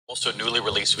Also, newly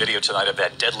released video tonight of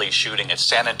that deadly shooting at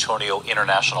San Antonio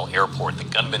International Airport. The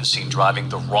gunman seen driving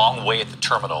the wrong way at the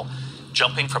terminal,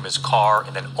 jumping from his car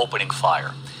and then opening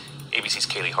fire. ABC's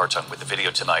Kaylee Hartung with the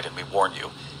video tonight, and we warn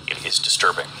you, it is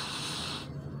disturbing.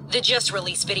 The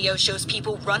just-released video shows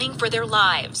people running for their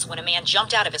lives when a man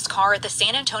jumped out of his car at the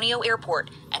San Antonio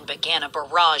airport and began a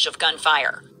barrage of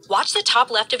gunfire. Watch the top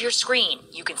left of your screen.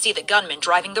 You can see the gunman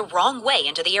driving the wrong way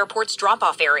into the airport's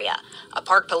drop-off area. A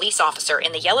parked police officer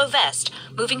in the yellow vest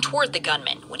moving toward the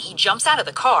gunman when he jumps out of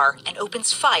the car and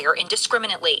opens fire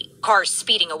indiscriminately. Cars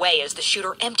speeding away as the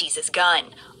shooter empties his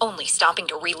gun, only stopping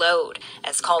to reload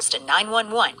as calls to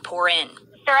 911 pour in.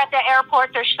 They're at the airport.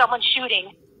 There's someone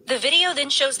shooting. The video then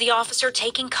shows the officer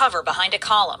taking cover behind a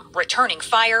column, returning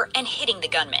fire and hitting the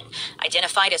gunman,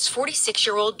 identified as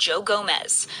 46-year-old Joe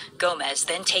Gomez. Gomez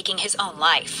then taking his own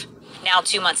life. Now,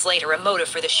 2 months later, a motive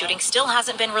for the shooting still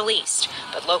hasn't been released,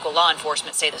 but local law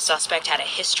enforcement say the suspect had a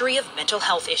history of mental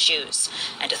health issues,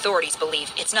 and authorities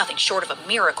believe it's nothing short of a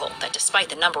miracle that despite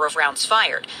the number of rounds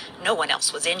fired, no one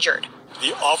else was injured.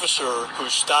 The officer who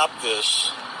stopped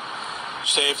this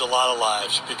saved a lot of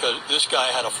lives because this guy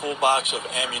had a full box of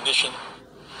ammunition.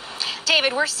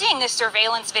 David, we're seeing this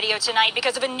surveillance video tonight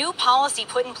because of a new policy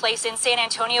put in place in San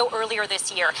Antonio earlier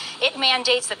this year. It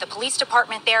mandates that the police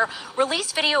department there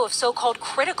release video of so-called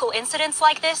critical incidents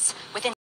like this within